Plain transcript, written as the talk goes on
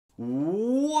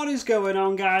What is going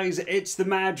on, guys? It's the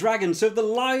Mad Dragon. So the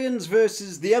Lions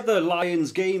versus the other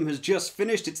Lions game has just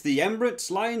finished. It's the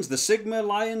Emirates Lions, the Sigma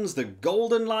Lions, the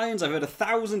Golden Lions. I've heard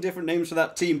 1,000 different names for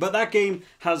that team, but that game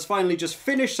has finally just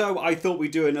finished, so I thought we'd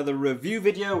do another review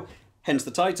video. Hence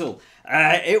the title.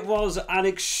 It was an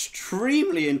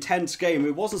extremely intense game.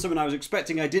 It wasn't something I was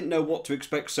expecting. I didn't know what to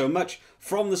expect so much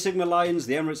from the Sigma Lions,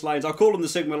 the Emirates Lions. I'll call them the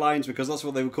Sigma Lions because that's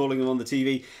what they were calling them on the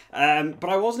TV. But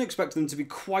I wasn't expecting them to be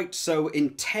quite so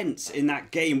intense in that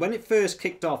game. When it first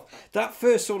kicked off, that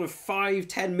first sort of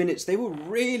 5-10 minutes, they were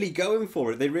really going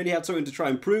for it. They really had something to try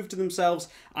and prove to themselves,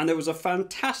 and there was a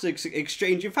fantastic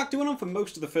exchange. In fact, it went on for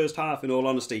most of the first half, in all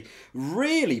honesty,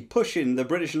 really pushing the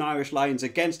British and Irish Lions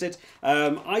against it.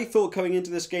 I thought coming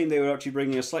into this game they were actually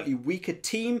bringing a slightly weaker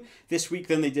team this week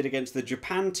than they did against the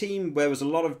Japan team, where there was a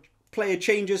lot of player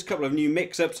changes, a couple of new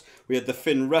mix-ups. We had the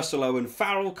Finn Russell, Owen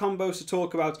Farrell combos to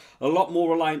talk about, a lot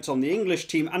more reliance on the English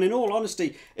team, and in all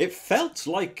honesty, it felt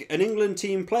like an England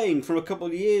team playing from a couple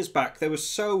of years back. They were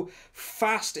so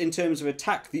fast in terms of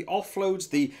attack, the offloads,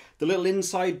 the little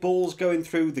inside balls going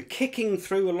through, the kicking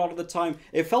through a lot of the time.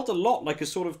 It felt a lot like a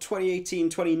sort of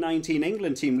 2018-2019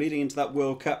 England team leading into that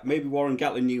World Cup. Maybe Warren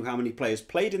Gatland knew how many players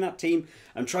played in that team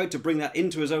and tried to bring that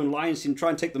into his own Lions team, try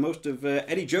and take the most of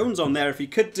Eddie Jones on there if he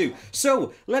could do.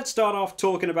 So let's start off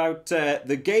talking about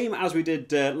the game as we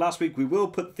did last week. We will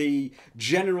put the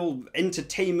general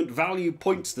entertainment value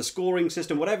points, the scoring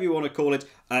system, whatever you want to call it,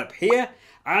 up here.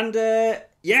 And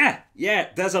yeah,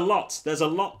 there's a lot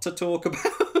to talk about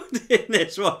in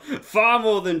this one, far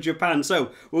more than Japan.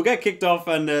 So we'll get kicked off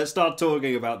and start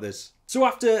talking about this. So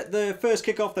after the first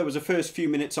kick-off, there was a first few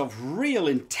minutes of real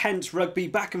intense rugby,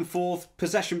 back and forth,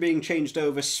 possession being changed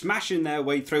over, smashing their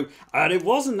way through, and it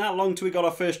wasn't that long till we got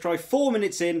our first try. 4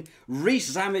 minutes in,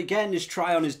 Reece Zammit getting his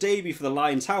try on his debut for the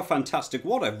Lions. How fantastic.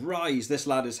 What a rise this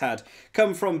lad has had.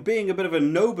 Come from being a bit of a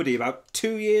nobody about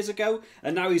 2 years ago,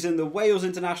 and now he's in the Wales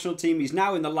international team. He's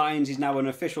now in the Lions. He's now an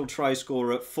official try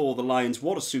scorer for the Lions.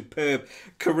 What a superb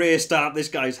career start this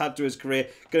guy's had to his career.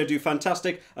 Going to do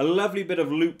fantastic. A lovely bit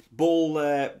of loop ball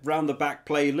round the back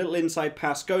play, little inside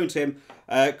pass going to him.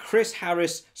 Chris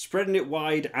Harris spreading it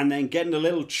wide and then getting a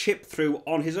little chip through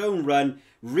on his own run.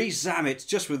 Reece Zammit,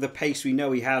 just with the pace we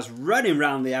know he has, running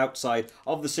round the outside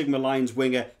of the Sigma Lions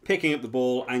winger, picking up the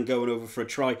ball and going over for a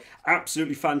try.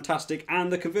 Absolutely fantastic.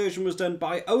 And the conversion was done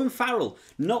by Owen Farrell.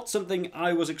 Not something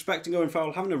I was expecting. Owen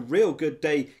Farrell having a real good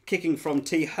day, kicking from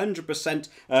tee, 100%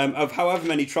 of however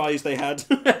many tries they had.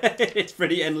 It's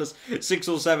pretty endless, 6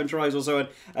 or 7 tries or so.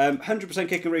 100%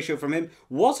 kicking ratio from him.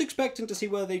 Was expecting to see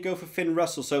where they go for Finn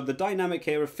Russell. So the dynamic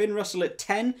here of Finn Russell at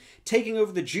 10, taking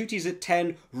over the duties at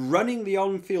 10, running the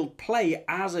on-field play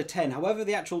as a 10. However,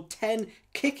 the actual 10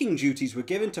 kicking duties were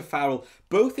given to Farrell,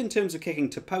 both in terms of kicking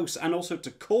to post and also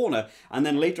to corner. And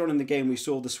then later on in the game, we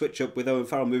saw the switch up with Owen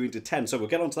Farrell moving to 10. So we'll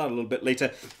get onto that a little bit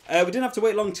later. We didn't have to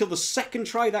wait long until the second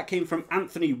try. That came from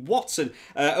Anthony Watson.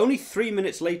 Only 3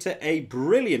 minutes later, a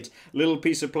brilliant little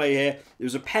piece of play here. It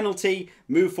was a penalty,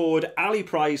 move forward, Ali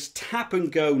Price, tap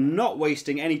and go, not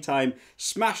wasting any time,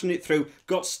 smashing it through,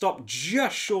 got stopped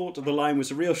just short of the line. It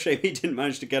was a real shame he didn't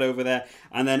manage to get over there.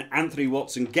 And then Anthony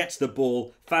Watson gets the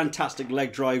ball, fantastic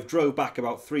leg drive, drove back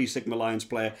about 3 Sigma Lions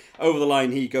player. Over the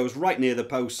line he goes, right near the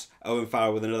post. Owen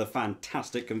Farrell with another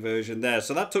fantastic conversion there.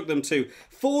 So that took them to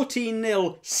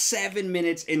 14-0, 7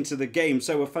 minutes into the game.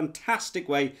 So a fantastic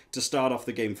way to start off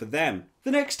the game for them.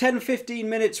 The next 10-15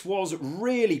 minutes was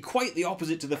really quite the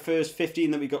opposite to the first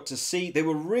 15 that we got to see. They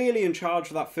were really in charge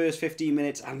for that first 15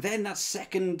 minutes, and then that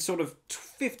second sort of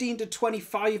 15 to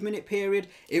 25 minute period,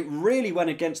 it really went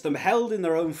against them, held in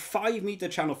their own 5-meter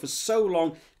channel for so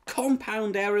long.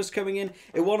 Compound errors coming in.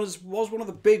 It was one of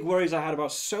the big worries I had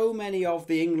about so many of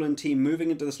the England team moving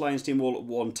into this Lions team all at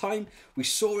one time. We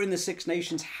saw in the Six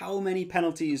Nations how many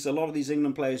penalties a lot of these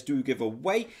England players do give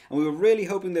away, and we were really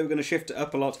hoping they were going to shift it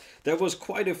up a lot. There was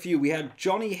quite a few. We had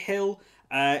Johnny Hill,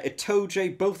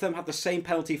 Itoje, both of them had the same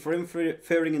penalty for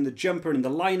interfering in the jumper and in the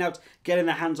line-out, getting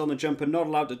their hands on the jumper, not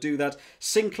allowed to do that.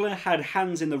 Sinclair had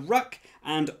hands in the ruck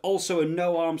and also a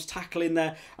no-arms tackle in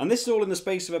there. And this is all in the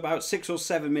space of about 6 or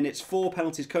 7 minutes. 4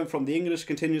 penalties coming from the English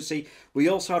contingency. We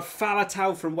also had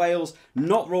Falatau from Wales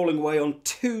not rolling away on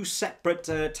 2 separate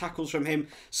tackles from him.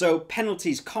 So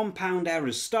penalties, compound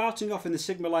errors, starting off in the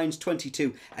Sigma Lions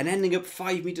 22 and ending up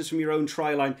 5 metres from your own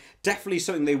try line. Definitely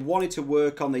something they wanted to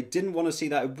work on. They didn't want to see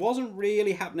that. It wasn't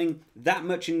really happening that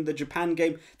much in the Japan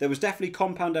game. There was definitely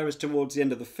compound errors towards the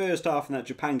end of the first half in that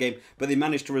Japan game, but they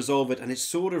managed to resolve it, and it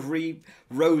sort of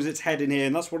rose its head in here,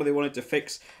 and that's what they wanted to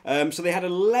fix. So they had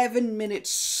 11 minutes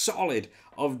solid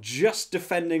of just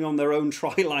defending on their own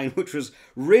try line, which was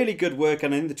really good work.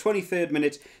 And in the 23rd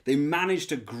minute, they managed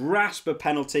to grasp a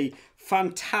penalty.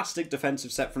 Fantastic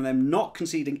defensive set from them, not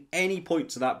conceding any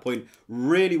points at that point.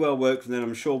 Really well worked from them.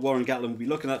 I'm sure Warren Gatland will be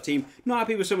looking at that team. Not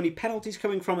happy with so many penalties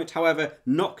coming from it. However,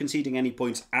 not conceding any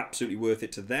points, absolutely worth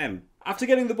it to them. After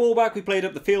getting the ball back, we played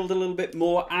up the field a little bit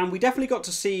more, and we definitely got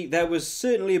to see there was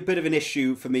certainly a bit of an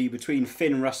issue for me between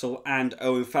Finn Russell and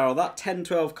Owen Farrell. That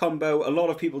 10-12 combo, a lot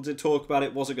of people did talk about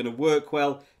it wasn't going to work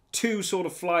well. Two sort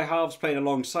of fly halves playing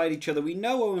alongside each other. We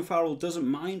know Owen Farrell doesn't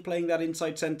mind playing that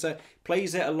inside centre,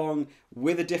 plays it along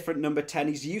with a different number 10.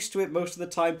 He's used to it most of the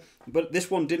time, but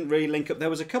this one didn't really link up. There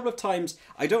was a couple of times,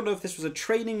 I don't know if this was a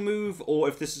training move or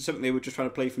if this is something they were just trying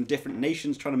to play from different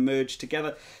nations, trying to merge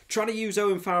together, trying to use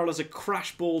Owen Farrell as a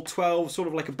crash ball 12, sort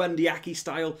of like a Bundyaki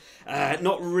style,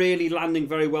 not really landing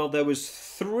very well. There was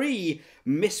 3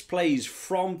 misplays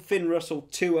from Finn Russell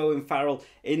to Owen Farrell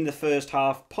in the first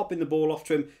half, popping the ball off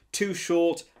to him, too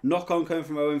short, knock-on coming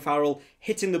from Owen Farrell,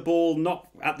 hitting the ball not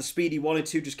at the speed he wanted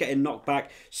to, just getting knocked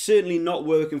back, certainly not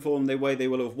working for them the way they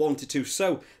will have wanted to.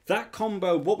 So that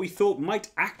combo, what we thought might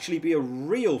actually be a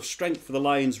real strength for the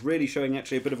Lions, really showing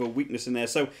actually a bit of a weakness in there.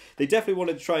 So they definitely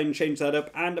wanted to try and change that up,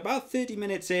 and about 30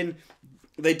 minutes in,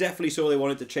 they definitely saw they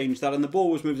wanted to change that, and the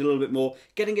ball was moved a little bit more,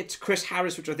 getting it to Chris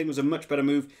Harris, which I think was a much better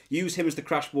move. Use him as the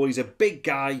crash ball. He's a big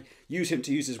guy. Use him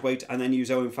to use his weight, and then use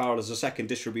Owen Farrell as a second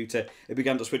distributor. It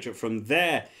began to switch up from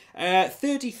there.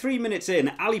 33 minutes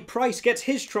in, Ali Price gets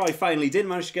his try finally. Didn't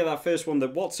manage to get that first one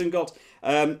that Watson got.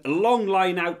 A long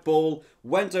line out ball,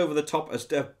 went over the top.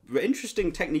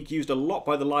 Interesting technique used a lot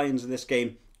by the Lions in this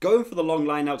game. Going for the long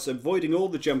line outs, avoiding all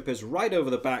the jumpers right over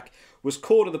the back. Was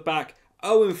caught at the back.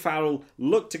 Owen Farrell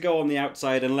looked to go on the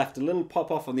outside and left a little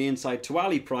pop off on the inside to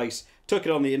Ali Price. Took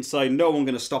it on the inside. No one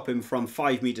going to stop him from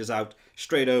 5 metres out.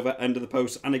 Straight over under the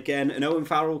post. And again, an Owen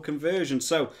Farrell conversion.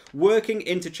 So working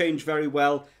interchange very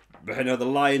well. I know the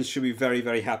Lions should be very,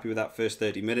 very happy with that first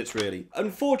 30 minutes, really.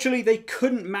 Unfortunately, they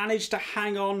couldn't manage to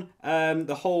hang on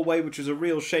the whole way, which was a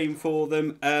real shame for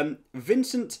them.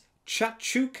 Vincent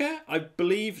Chatsuka, I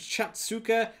believe,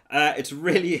 Chatsuka. It's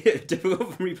really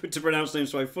difficult for me to pronounce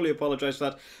names, so I fully apologise for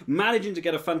that. Managing to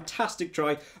get a fantastic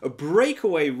try, a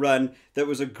breakaway run that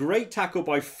was a great tackle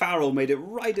by Farrell, made it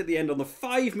right at the end on the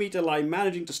 5 metre line,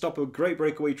 managing to stop a great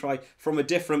breakaway try from a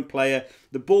different player.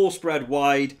 The ball spread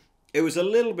wide. It was a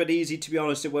little bit easy, to be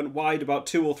honest. It went wide about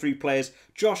 2 or 3 players.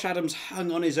 Josh Adams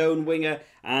hung on his own winger,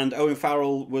 and Owen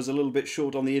Farrell was a little bit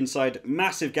short on the inside.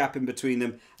 Massive gap in between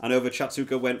them, and over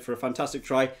Chatsuka went for a fantastic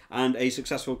try and a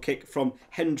successful kick from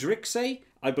Hendrikse,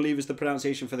 I believe is the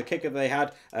pronunciation for the kicker they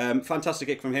had. Fantastic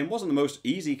kick from him. Wasn't the most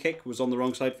easy kick, was on the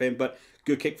wrong side for him, but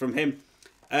good kick from him.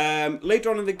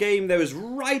 Later on in the game, there was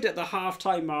right at the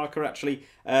half-time marker, actually,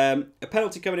 a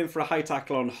penalty coming in for a high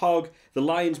tackle on Hogg. The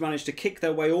Lions managed to kick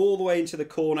their way all the way into the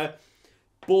corner.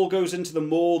 Ball goes into the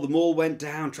maul went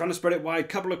down, trying to spread it wide,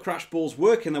 couple of crash balls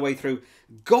working their way through,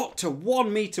 got to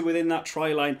 1 metre within that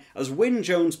try line as Wyn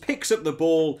Jones picks up the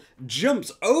ball,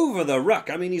 jumps over the ruck.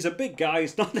 I mean, he's a big guy,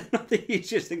 it's not the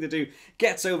easiest thing to do,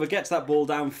 gets over, gets that ball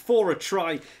down for a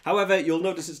try. However, you'll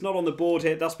notice it's not on the board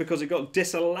here, that's because it got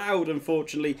disallowed,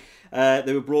 unfortunately.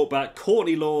 They were brought back.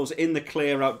 Courtney Laws in the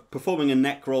clear out, performing a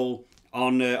neck roll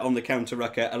on the counter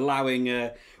rucker, allowing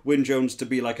Wyn Jones to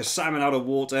be like a salmon out of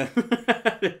water,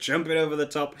 jumping over the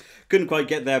top. Couldn't quite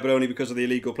get there, but only because of the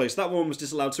illegal play. So that one was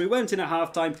disallowed. So we went in at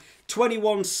half-time,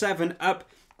 21-7 up.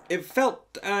 It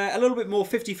felt a little bit more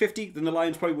 50-50 than the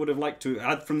Lions probably would have liked to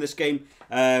add from this game.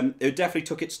 It definitely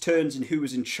took its turns in who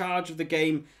was in charge of the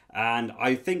game, and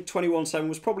I think 21-7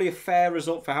 was probably a fair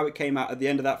result for how it came out at the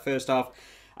end of that first half.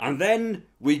 And then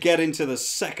we get into the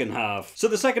second half. So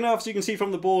the second half, as you can see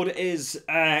from the board, is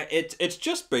it's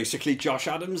just basically Josh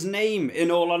Adams' name, in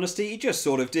all honesty. He just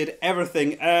sort of did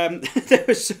everything. There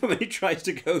were so many tries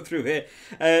to go through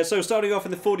here. So starting off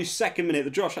in the 42nd minute,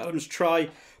 the Josh Adams try.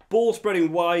 Ball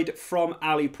spreading wide from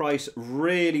Ali Price.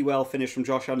 Really well finished from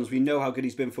Josh Adams. We know how good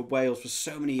he's been for Wales for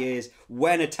so many years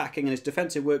when attacking, and his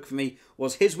defensive work for me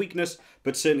was his weakness,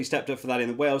 but certainly stepped up for that in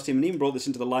the Wales team and even brought this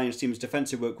into the Lions team. His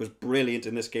defensive work was brilliant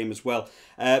in this game as well.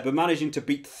 But managing to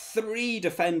beat 3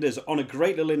 defenders on a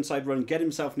great little inside run, get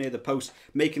himself near the post,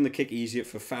 making the kick easier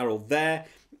for Farrell there.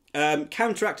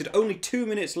 Counteracted only 2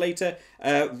 minutes later.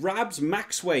 Rabs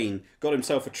Maxwayne got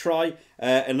himself a try.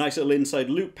 A nice little inside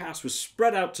loop pass was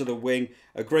spread out to the wing.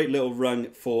 A great little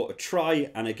run for a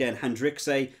try. And again,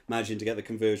 Hendrikse managing to get the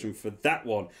conversion for that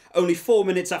one. Only 4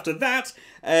 minutes after that,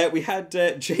 we had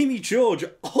Jamie George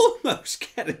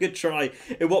almost getting a try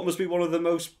in what must be one of the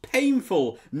most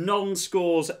painful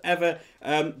non-scores ever.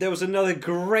 There was another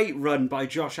great run by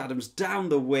Josh Adams down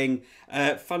the wing.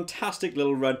 Fantastic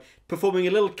little run. Performing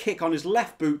a little kick on his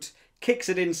left boot. Kicks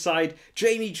it inside.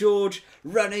 Jamie George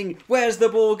running. Where's the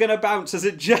ball going to bounce as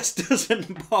it just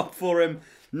doesn't pop for him?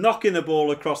 Knocking the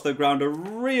ball across the ground. A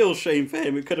real shame for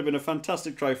him. It could have been a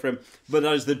fantastic try for him. But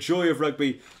that is the joy of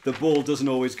rugby. The ball doesn't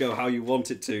always go how you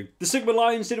want it to. The Sigma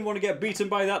Lions didn't want to get beaten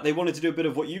by that. They wanted to do a bit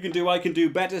of what you can do, I can do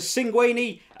better.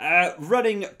 Singweni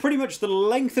running pretty much the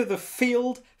length of the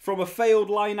field from a failed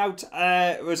line out.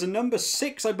 It was a number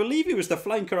 6. I believe he was the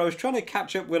flanker. I was trying to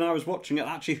catch up when I was watching it.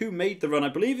 Actually, who made the run? I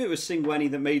believe it was Singweni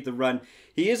that made the run.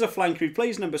 He is a flanker. He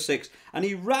plays number 6. And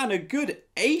he ran a good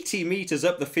 80 metres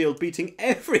up the field, beating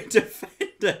every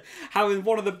defender. Having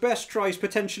one of the best tries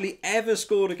potentially ever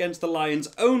scored against the Lions.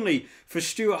 Only for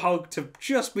Stuart Hogg to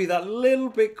just be that little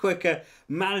bit quicker,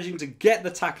 managing to get the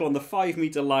tackle on the 5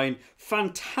 metre line.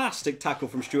 Fantastic tackle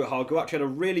from Stuart Hogg, who actually had a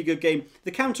really good game.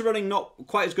 The counter running not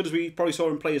quite as good as we probably saw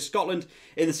him play as Scotland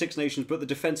in the Six Nations, but the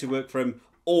defensive work for him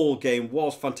all game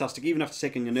was fantastic. Even after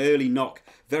taking an early knock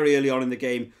very early on in the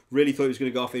game, really thought he was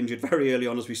going to go off injured very early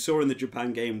on, as we saw in the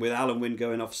Japan game with Alan Wynne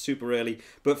going off super early.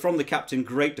 But from the captain,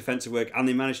 great defensive work, and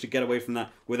they managed to get away from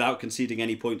that without conceding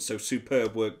any points, so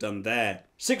superb work done there.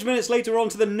 6 minutes later, on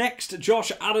to the next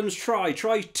Josh Adams try.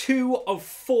 Try 2 of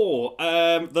 4.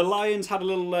 The Lions had a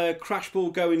little crash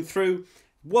ball going through.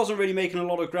 Wasn't really making a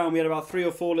lot of ground. We had about 3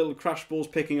 or 4 little crash balls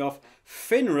picking off.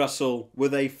 Finn Russell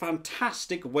with a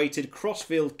fantastic weighted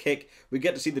crossfield kick. We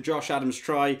get to see the Josh Adams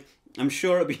try. I'm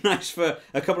sure it'd be nice for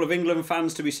a couple of England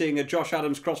fans to be seeing a Josh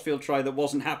Adams crossfield try that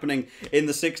wasn't happening in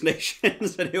the Six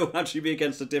Nations, and it'll actually be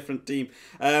against a different team.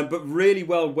 But really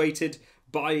well weighted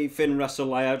by Finn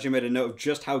Russell. I actually made a note of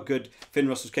just how good Finn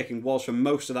Russell's kicking was for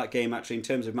most of that game, actually, in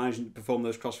terms of managing to perform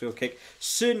those crossfield kicks.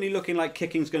 Certainly looking like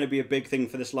kicking's going to be a big thing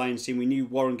for this Lions team. We knew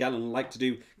Warren Gatland liked to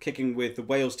do kicking with the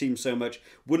Wales team so much.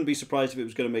 Wouldn't be surprised if it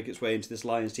was going to make its way into this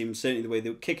Lions team, and certainly the way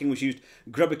the kicking was used,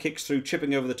 grubber kicks through,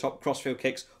 chipping over the top, crossfield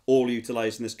kicks, all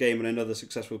utilised in this game, and another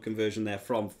successful conversion there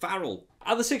from Farrell.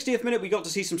 At the 60th minute, we got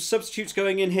to see some substitutes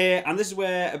going in here, and this is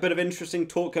where a bit of interesting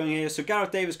talk coming here. So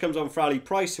Gareth Davis comes on for Ali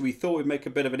Price, who we thought would make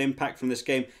a bit of an impact from this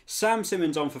game. Sam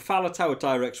Simmons on for Faletau, a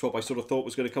direct swap I sort of thought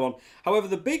was going to come on. However,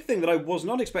 the big thing that I was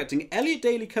not expecting, Elliot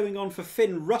Daly coming on for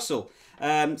Finn Russell.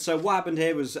 So what happened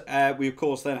here was we, of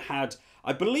course, then had,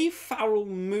 I believe Farrell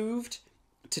moved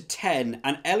to 10,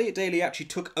 and Elliot Daly actually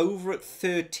took over at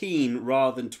 13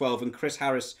 rather than 12, and Chris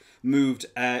Harris moved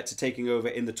to taking over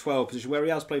in the 12 position, where he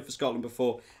has played for Scotland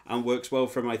before and works well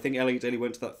for him. I think Elliot Daly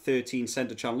went to that 13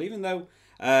 centre channel, even though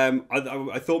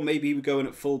I thought maybe he would go in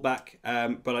at full back,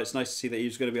 but it's nice to see that he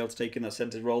was going to be able to take in that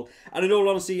centre role. And in all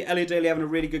honesty, Elliot Daly having a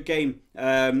really good game.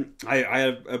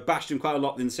 I bashed him quite a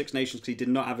lot in the Six Nations because he did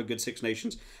not have a good Six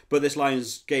Nations, but this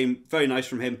Lions game, very nice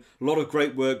from him. A lot of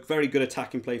great work, very good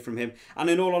attacking play from him. And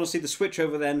in all honesty, the switch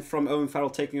over then from Owen Farrell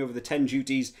taking over the 10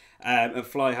 duties at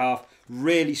fly half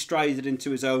really strided into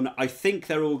his own. I think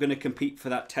they're all going to compete for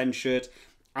that 10 shirt.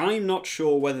 I'm not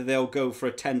sure whether they'll go for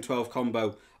a 10-12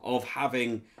 combo of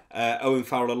having Owen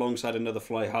Farrell alongside another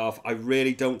fly half. I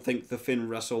really don't think the Finn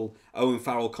Russell-Owen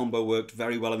Farrell combo worked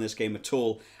very well in this game at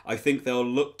all. I think they'll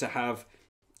look to have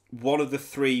one of the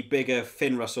 3 bigger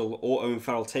Finn Russell or Owen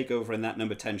Farrell take over in that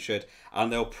number 10 shirt,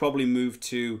 and they'll probably move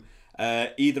to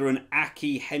either an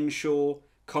Aki Henshaw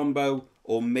combo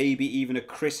or maybe even a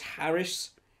Chris Harris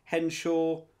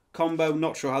Henshaw combo.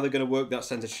 Not sure how they're going to work that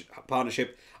centre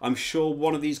partnership. I'm sure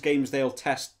one of these games they'll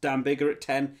test Dan Bigger at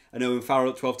 10 and Owen Farrell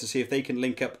at 12 to see if they can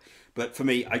link up. But for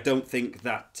me, I don't think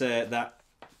that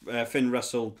Finn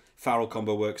Russell-Farrell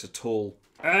combo works at all.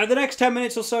 The next 10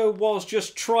 minutes or so was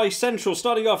just try central.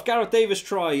 Starting off, Gareth Davis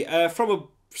try. From a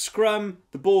scrum,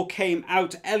 the ball came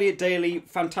out. Elliot Daly,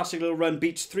 fantastic little run,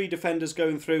 beats 3 defenders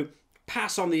going through.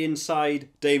 Pass on the inside,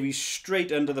 Davies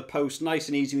straight under the post, nice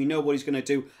and easy. We know what he's going to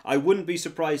do. I wouldn't be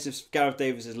surprised if Gareth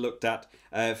Davis is looked at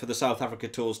for the South Africa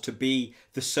tours to be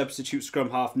the substitute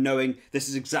scrum half, knowing this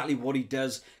is exactly what he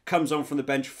does. Comes on from the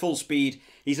bench, full speed.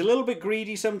 He's a little bit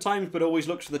greedy sometimes, but always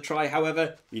looks for the try.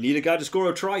 However, you need a guy to score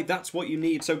a try. That's what you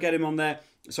need, so get him on there.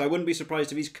 So I wouldn't be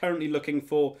surprised if he's currently looking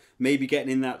for maybe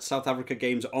getting in that South Africa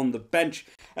games on the bench.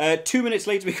 2 minutes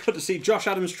later, we got to see Josh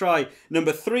Adams try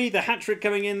number 3, the hat-trick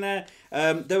coming in there.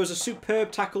 There was a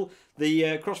superb tackle,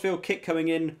 the crossfield kick coming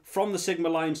in from the Sigma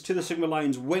Lions to the Sigma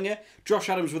Lions winger. Josh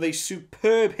Adams with a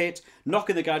superb hit,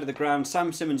 knocking the guy to the ground.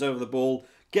 Sam Simmons over the ball,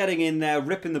 getting in there,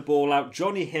 ripping the ball out.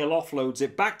 Johnny Hill offloads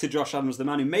it back to Josh Adams, the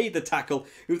man who made the tackle,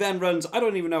 who then runs, I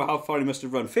don't even know how far he must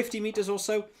have run, 50 metres or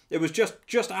so? It was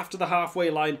just after the halfway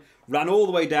line, ran all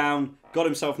the way down, got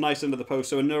himself nice under the post,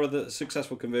 so another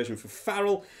successful conversion for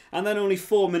Farrell. And then only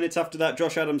 4 minutes after that,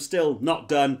 Josh Adams, still not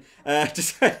done,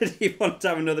 decided he wanted to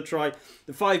have another try.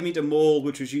 The 5-metre maul,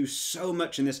 which was used so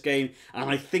much in this game, and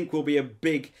I think will be a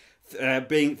big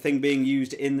thing being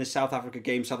used in the South Africa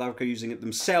game. South Africa using it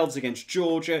themselves against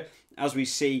Georgia. As we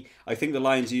see, I think the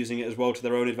Lions are using it as well to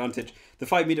their own advantage. The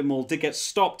 5-metre maul did get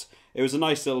stopped. It was a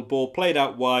nice little ball, played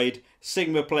out wide.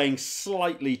 Sigma playing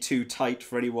slightly too tight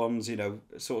for anyone's,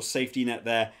 sort of safety net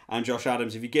there. And Josh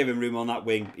Adams, if you give him room on that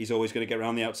wing, he's always going to get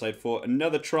around the outside for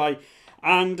another try.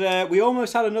 And we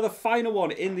almost had another final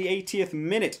one in the 80th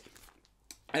minute.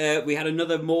 We had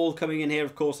another maul coming in here.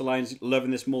 Of course, the Lions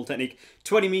loving this maul technique.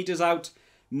 20 metres out.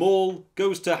 Maul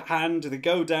goes to hand. They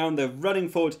go down. They're running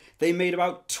forward. They made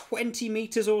about 20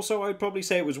 metres or so. I would probably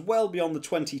say it was well beyond the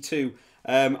 22.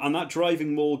 And that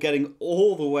driving maul getting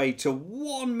all the way to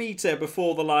 1 metre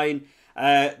before the line.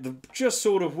 Just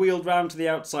sort of wheeled round to the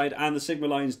outside. And the Sigma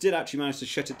Lions did actually manage to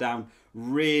shut it down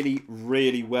really,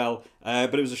 really well.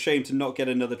 But it was a shame to not get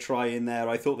another try in there.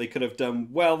 I thought they could have done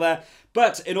well there.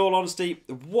 But in all honesty,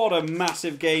 what a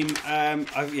massive game.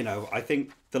 I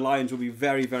think the Lions will be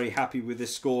very, very happy with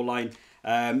this scoreline.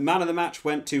 Man of the match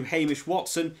went to Hamish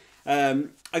Watson.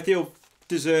 I feel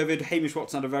deserved. Hamish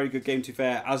Watson had a very good game, to be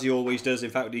fair, as he always does. In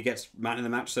fact, he gets man of the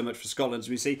match so much for Scotland, as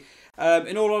we see.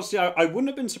 In all honesty, I wouldn't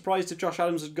have been surprised if Josh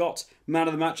Adams had got man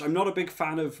of the match. I'm not a big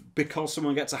fan of because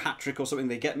someone gets a hat-trick or something,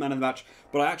 they get man of the match.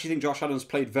 But I actually think Josh Adams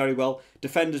played very well.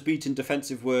 Defenders beaten,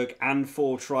 defensive work, and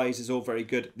 4 tries is all very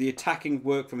good. The attacking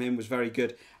work from him was very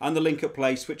good. And the link-up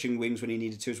play, switching wings when he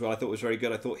needed to as well, I thought was very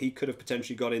good. I thought he could have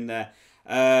potentially got in there.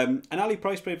 And Ali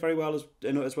Price played very well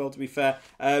as well, to be fair.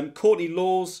 Courtney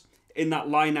Laws in that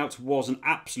line-out was an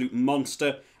absolute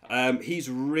monster. He's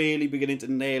really beginning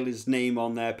to nail his name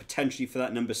on there, potentially for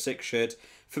that number 6 shirt.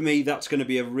 For me, that's going to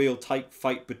be a real tight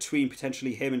fight between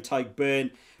potentially him and Tyke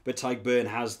Byrne, but Tyke Byrne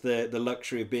has the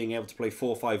luxury of being able to play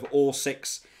 4, 5 or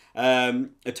 6.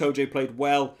 Itoje played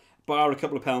well, bar a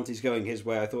couple of penalties going his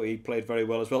way. I thought he played very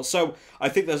well as well. So I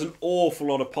think there's an awful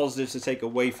lot of positives to take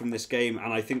away from this game,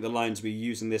 and I think the Lions will be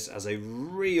using this as a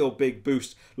real big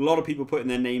boost. A lot of people putting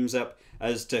their names up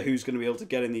as to who's going to be able to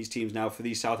get in these teams now for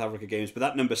these South Africa games. But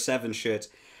that number 7 shirt,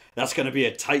 that's going to be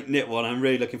a tight-knit one. I'm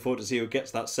really looking forward to see who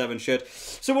gets that 7 shirt.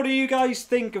 So what do you guys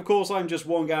think? Of course, I'm just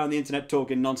one guy on the internet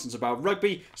talking nonsense about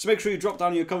rugby. So make sure you drop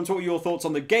down your comments. What were your thoughts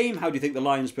on the game? How do you think the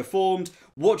Lions performed?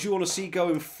 What do you want to see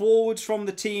going forwards from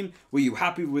the team? Were you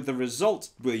happy with the result?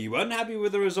 Were you unhappy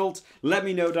with the result? Let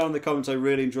me know down in the comments. I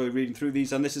really enjoy reading through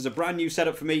these. And this is a brand new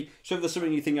setup for me. So if there's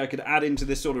something you think I could add into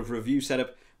this sort of review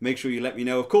setup, make sure you let me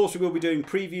know. Of course, we will be doing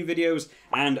preview videos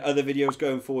and other videos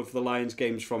going forward for the Lions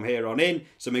games from here on in.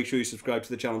 So make sure you subscribe to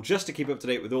the channel just to keep up to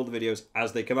date with all the videos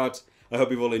as they come out. I hope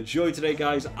you've all enjoyed today,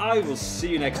 guys. I will see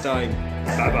you next time.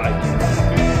 Bye-bye.